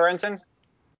Jared Lorenzen?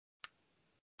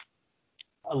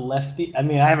 A lefty? I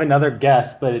mean, I have another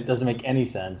guess, but it doesn't make any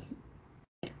sense.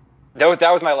 That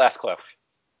was my last clue.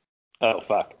 Oh,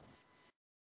 fuck.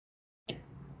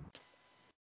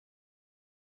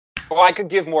 Well, I could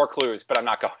give more clues, but I'm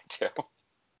not going to.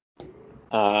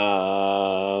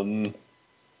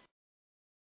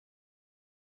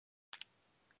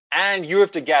 And you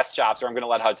have to guess, Chops, or I'm going to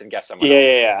let Hudson guess someone else.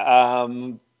 Yeah.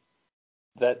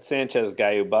 That Sanchez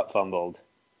guy who butt fumbled.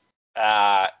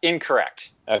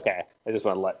 Incorrect. Okay. I just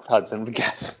want to let Hudson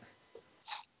guess.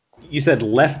 You said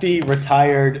lefty,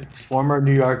 retired, former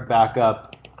New York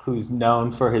backup who's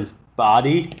known for his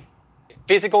body?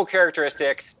 Physical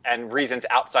characteristics and reasons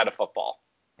outside of football.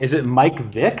 Is it Mike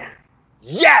Vick?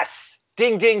 Yes!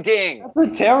 Ding, ding, ding.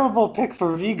 That's a terrible pick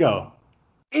for Vigo.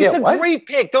 It's a great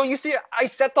pick. Don't you see? I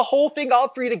set the whole thing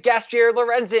up for you to guess Jared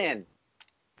Lorenzen.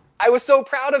 I was so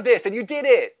proud of this, and you did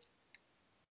it.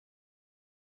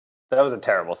 That was a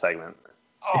terrible segment.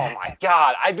 Oh my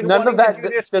God! I've been None of wanting that. to do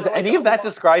this. Does any of that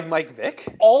describe Mike Vick?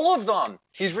 All of them.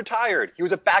 He's retired. He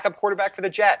was a backup quarterback for the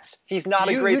Jets. He's not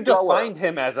a great thrower. You defined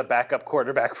him as a backup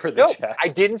quarterback for the Jets. No, I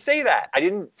didn't say that. I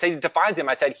didn't say it defines him.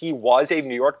 I said he was a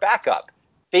New York backup,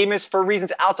 famous for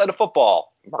reasons outside of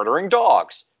football, murdering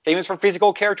dogs, famous for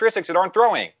physical characteristics that aren't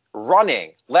throwing,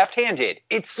 running, left-handed.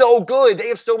 It's so good. They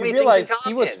have so many things in common.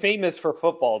 He was famous for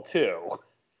football too.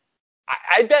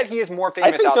 I bet he is more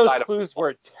famous outside of football. I think those clues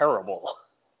were terrible.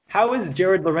 How is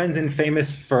Jared Lorenzen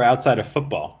famous for outside of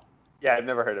football? Yeah, I've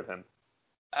never heard of him.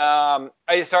 I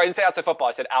didn't say outside football.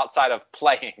 I said outside of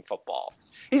playing football.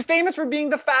 He's famous for being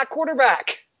the fat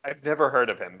quarterback. I've never heard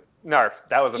of him. Narf,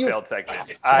 that was a failed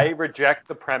segment. I reject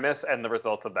the premise and the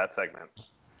results of that segment.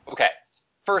 Okay.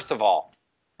 First of all.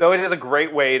 Though it is a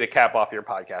great way to cap off your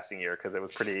podcasting year because it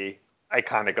was pretty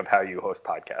iconic of how you host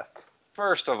podcasts.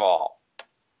 First of all.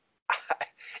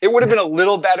 It would have been a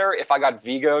little better if I got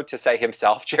Vigo to say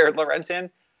himself, Jared Lorenzen,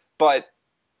 but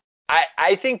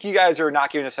I think you guys are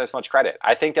not giving us as much credit.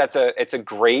 I think it's a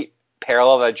great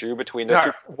parallel that I drew between those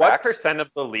two. What percent of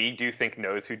the league do you think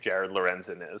knows who Jared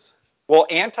Lorenzen is? Well,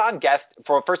 Anton guessed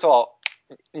first of all,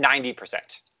 90%.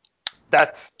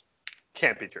 That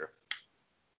can't be true.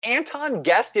 Anton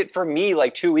guessed it for me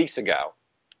like 2 weeks ago.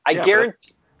 I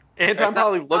guarantee. Anton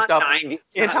probably looked up.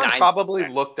 Anton probably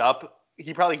looked up.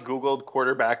 He probably Googled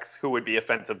quarterbacks who would be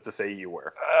offensive to say you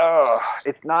were.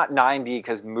 It's not 90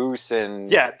 because Moose and...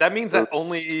 Yeah, that means that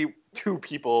only 2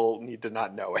 people need to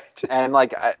not know it. And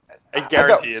like... I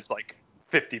guarantee it's like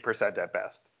 50% at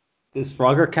best. Does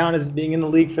Frogger count as being in the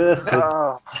league for this?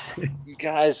 You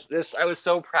guys, I was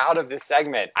so proud of this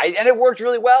segment. And it worked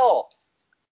really well.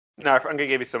 No, I'm going to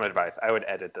give you some advice. I would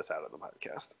edit this out of the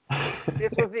podcast.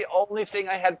 This was the only thing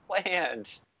I had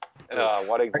planned.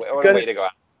 What a way to go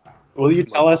out. Will you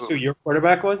tell us who your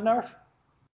quarterback was, Narf?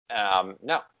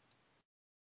 No.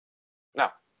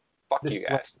 Fuck you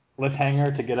guys.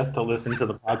 Cliffhanger to get us to listen to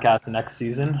the podcast next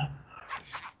season?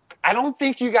 I don't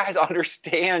think you guys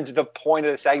understand the point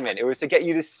of the segment. It was to get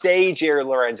you to say Jared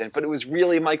Lorenzen, but it was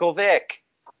really Michael Vick.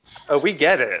 Oh, we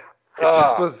get it. It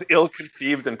just was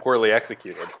ill-conceived and poorly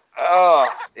executed.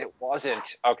 It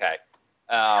wasn't. Okay.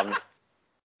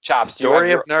 Chops,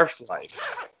 Story of Nerf's life.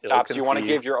 Chops, do you want to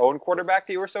give your own quarterback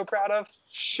that you were so proud of?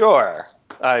 Sure.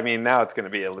 I mean, now it's going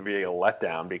to be a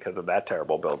letdown because of that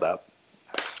terrible build-up.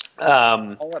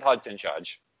 I'll let Hudson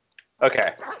judge.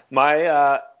 Okay.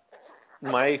 My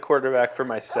quarterback for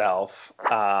myself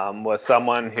was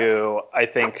someone who I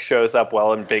think shows up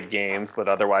well in big games, but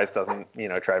otherwise doesn't,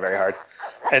 try very hard.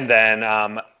 And then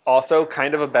also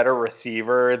kind of a better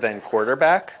receiver than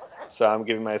quarterback. So I'm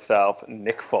giving myself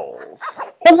Nick Foles.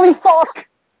 Holy fuck!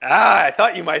 I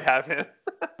thought you might have him.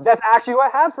 That's actually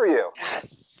what I had for you.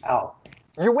 Yes. Oh.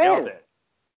 You win.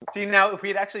 See, now, if we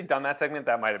had actually done that segment,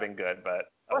 that might have been good,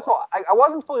 but... First of all, I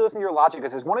wasn't fully listening to your logic.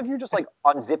 Is one of you just,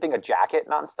 unzipping a jacket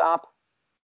nonstop?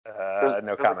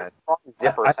 No comment.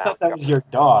 I thought that was your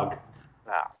dog.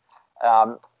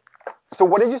 No. So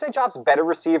what did you say, Chops? Better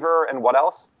receiver and what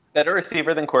else? Better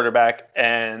receiver than quarterback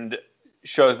and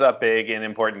shows up big in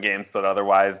important games, but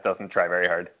otherwise doesn't try very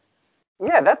hard.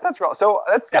 Yeah, that's real. So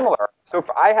that's similar. Yeah. So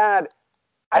I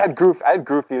had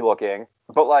Goofy looking,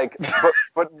 but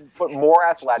but more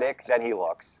athletic than he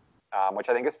looks, which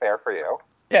I think is fair for you.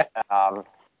 Yeah.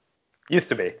 Used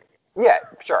to be. Yeah,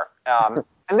 sure.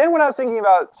 And then when I was thinking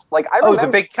about, I remember... the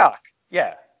big cock.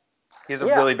 Yeah. He's a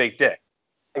really big dick.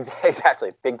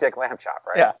 Exactly. Big dick lamb chop,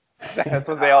 right? Yeah. That's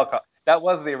what they all call it. That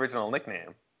was the original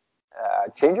nickname.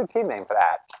 Change your team name for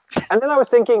that. And then I was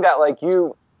thinking that,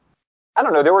 I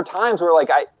don't know, there were times where,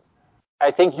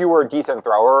 I think you were a decent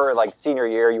thrower. Senior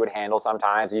year, you would handle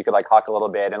sometimes. You could, huck a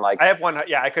little bit. And, I have one.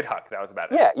 Yeah, I could huck. That was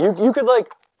about it. Yeah, you could,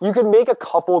 you could make a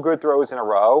couple good throws in a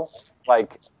row,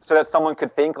 so that someone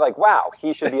could think, wow,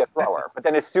 he should be a thrower. But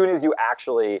then as soon as you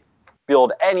actually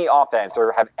build any offense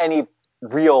or have any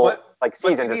real,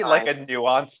 season design. But a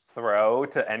nuanced throw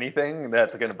to anything,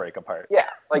 that's going to break apart. Yeah,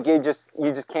 you just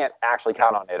can't actually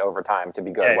count on it over time to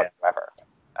be good whatsoever.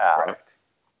 Correct.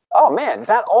 Oh, man,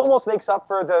 that almost makes up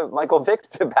for the Michael Vick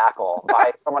debacle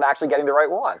by someone actually getting the right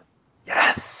one.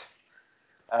 Yes!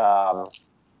 Well,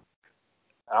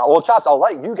 Chops, I'll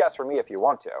let you guess for me if you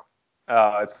want to.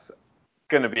 It's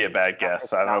going to be a bad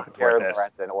guess. I don't know if it's worth it. Jared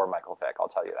Lorenzen or Michael Vick, I'll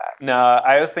tell you that. No,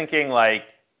 I was thinking,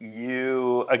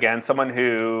 you, again, someone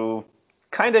who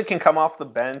kind of can come off the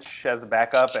bench as a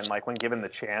backup and, when given the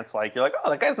chance, you're like, oh,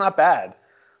 that guy's not bad.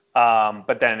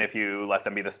 But then if you let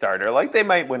them be the starter, like they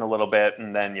might win a little bit,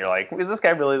 and then you're like, is this guy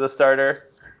really the starter?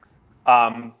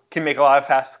 Can make a lot of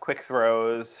fast, quick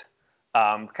throws.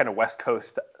 Kind of West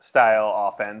Coast style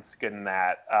offense, good in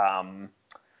that.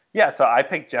 So I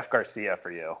picked Jeff Garcia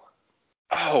for you.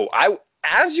 Oh,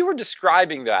 as you were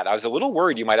describing that, I was a little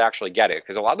worried you might actually get it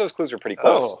because a lot of those clues were pretty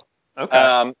close. Oh,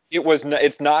 okay.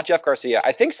 It's not Jeff Garcia.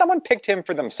 I think someone picked him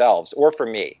for themselves or for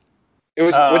me.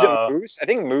 Was it Moose? I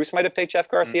think Moose might have picked Jeff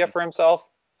Garcia for himself.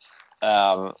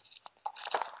 All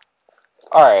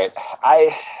right,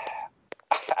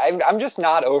 I'm just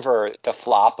not over the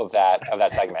flop of that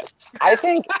segment. I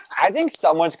think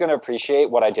someone's going to appreciate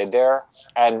what I did there,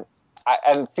 and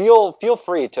feel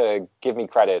free to give me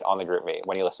credit on the group me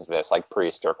when you listen to this, like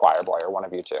Priest or Choir Boy or one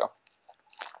of you two.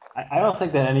 I don't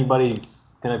think that anybody's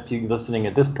going to be listening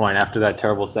at this point after that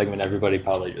terrible segment. Everybody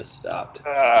probably just stopped.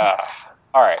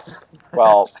 All right.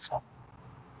 Well,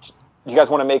 do you guys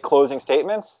want to make closing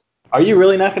statements? Are you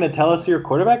really not going to tell us who your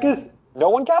quarterback is? No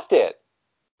one guessed it.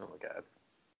 Oh my god.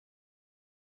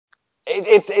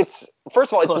 It's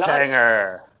first of all, it's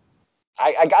cliffhanger.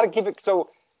 I gotta keep it so.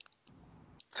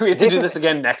 So we have to do this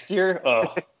again next year?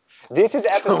 Oh. This is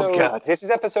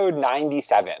episode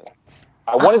 97.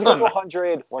 I wanted to go to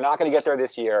 100. We're not going to get there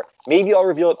this year. Maybe I'll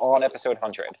reveal it on episode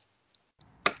 100.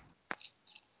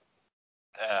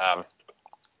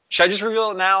 Should I just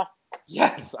reveal it now?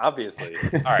 Yes, obviously.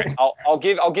 All right. I'll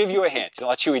give you a hint and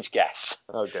let you each guess.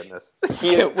 Oh goodness.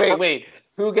 Wait.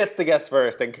 Who gets to guess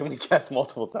first? And can we guess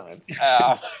multiple times?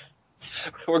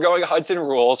 We're going Hudson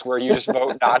rules where you just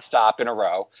vote not stop in a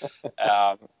row.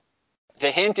 The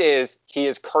hint is he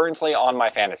is currently on my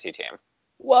fantasy team.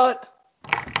 What?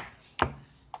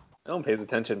 No one pays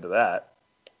attention to that.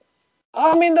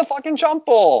 I'm in the fucking jump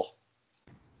bowl.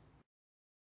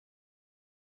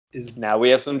 Now we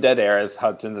have some dead air as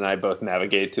Hudson and I both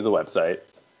navigate to the website.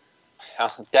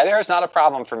 Dead air is not a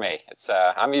problem for me. It's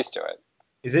I'm used to it.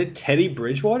 Is it Teddy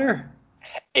Bridgewater?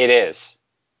 It is.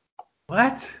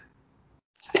 What?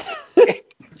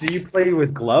 Do you play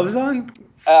with gloves on?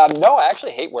 No, I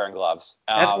actually hate wearing gloves.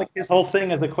 That's like his whole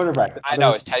thing as a quarterback. I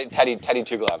know, it's Teddy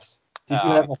two gloves. Did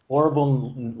you have a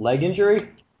horrible leg injury?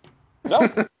 No.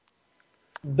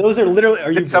 Those are literally.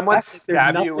 Are you? Did someone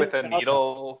stab you with a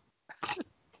needle?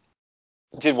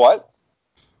 Did what?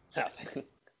 Nothing.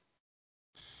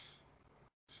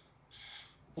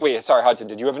 Wait, sorry, Hudson.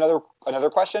 Did you have another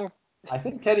question? I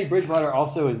think Teddy Bridgewater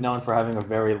also is known for having a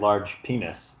very large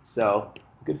penis. So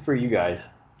good for you guys.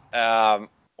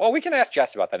 Well, we can ask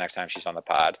Jess about that next time she's on the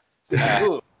pod.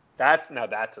 Ooh, that's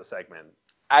a segment.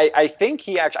 I think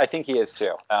he is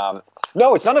too.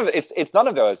 No, it's none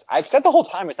of those. I've said the whole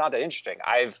time it's not that interesting.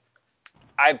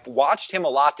 I've watched him a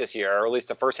lot this year, or at least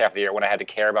the first half of the year when I had to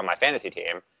care about my fantasy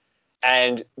team.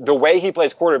 And the way he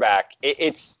plays quarterback,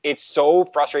 it's so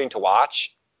frustrating to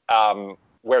watch,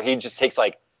 where he just takes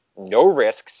like no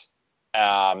risks,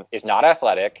 is not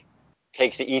athletic,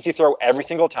 takes the easy throw every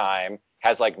single time,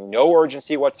 has like no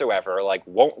urgency whatsoever, like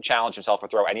won't challenge himself or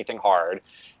throw anything hard.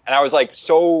 And I was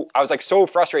so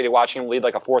frustrated watching him lead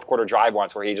like a fourth quarter drive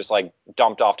once where he just like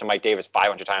dumped off to Mike Davis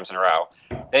 500 times in a row.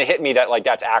 Then it hit me that like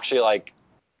that's actually like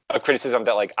a criticism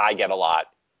that like I get a lot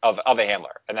of a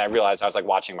handler. And I realized I was like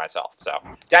watching myself. So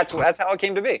that's how it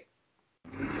came to be.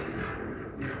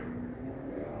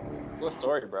 Cool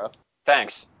story, bro.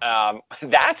 Thanks.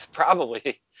 That's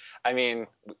probably, I mean,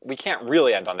 we can't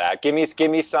really end on that. Give me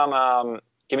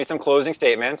some closing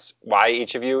statements why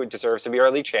each of you deserves to be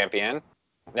our league champion.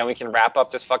 Then we can wrap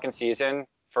up this fucking season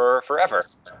for forever.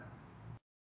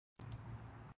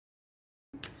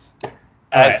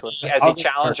 As the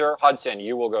challenger, Hudson,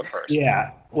 you will go first.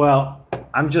 Yeah. Well,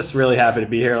 I'm just really happy to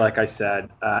be here, like I said,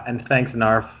 and thanks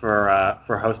Narf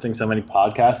for hosting so many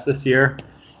podcasts this year.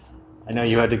 I know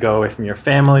you had to go away from your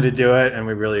family to do it, and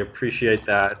we really appreciate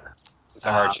that. It's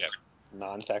a hardship.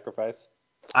 Non-sacrifice.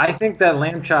 I think that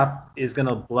Lamb Chop is going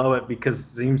to blow it because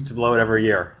it seems to blow it every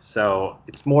year. So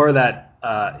it's more that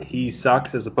he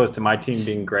sucks as opposed to my team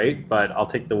being great, but I'll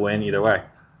take the win either way.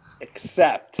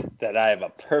 Except that I have a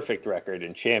perfect record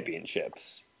in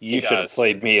championships. You should have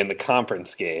played me in the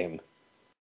conference game.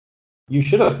 You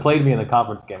should have played me in the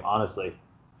conference game, honestly.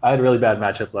 I had really bad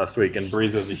matchups last week, and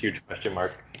Breeze was a huge question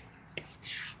mark.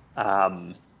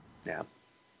 Yeah.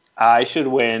 I should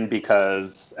win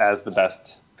because as the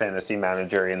best fantasy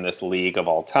manager in this league of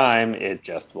all time, it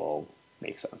just will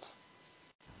make sense.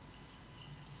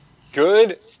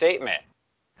 Good statement.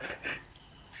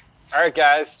 All right,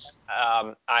 guys.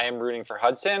 I am rooting for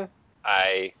Hudson.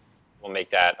 I will make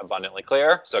that abundantly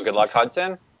clear. So good luck,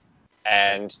 Hudson.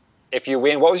 And if you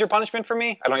win, what was your punishment for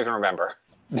me? I don't even remember.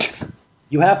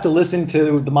 You have to listen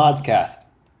to the Mods cast.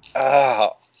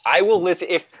 I will listen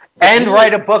and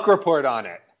write a book report on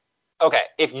it. Okay,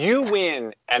 if you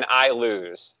win and I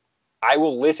lose, I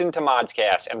will listen to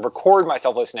Modscast and record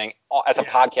myself listening as a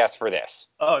podcast for this.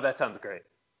 Oh, that sounds great.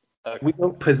 Okay. We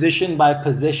go position by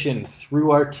position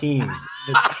through our teams.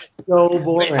 It's so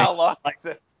boring. Wait, how long is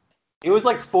it? It was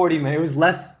like 40 minutes. It was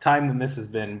less time than this has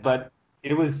been, but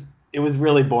it was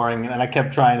really boring, and I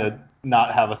kept trying to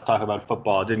not have us talk about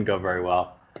football. It didn't go very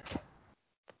well.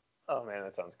 Oh man,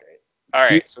 that sounds great. All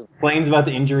right. He explains about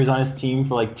the injuries on his team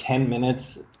for like 10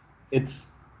 minutes.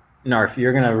 It's Narf,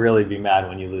 you're gonna really be mad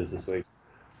when you lose this week.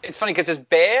 It's funny because as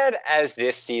bad as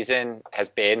this season has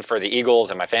been for the Eagles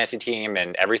and my fantasy team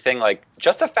and everything, like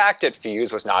just the fact that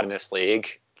Fuse was not in this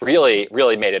league really,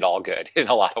 really made it all good in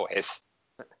a lot of ways.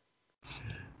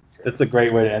 That's a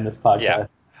great way to end this podcast. Yeah.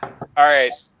 All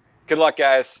right. Good luck,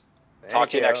 guys. Talk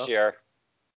to you next year.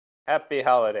 Happy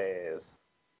holidays.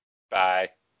 Bye.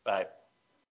 Bye.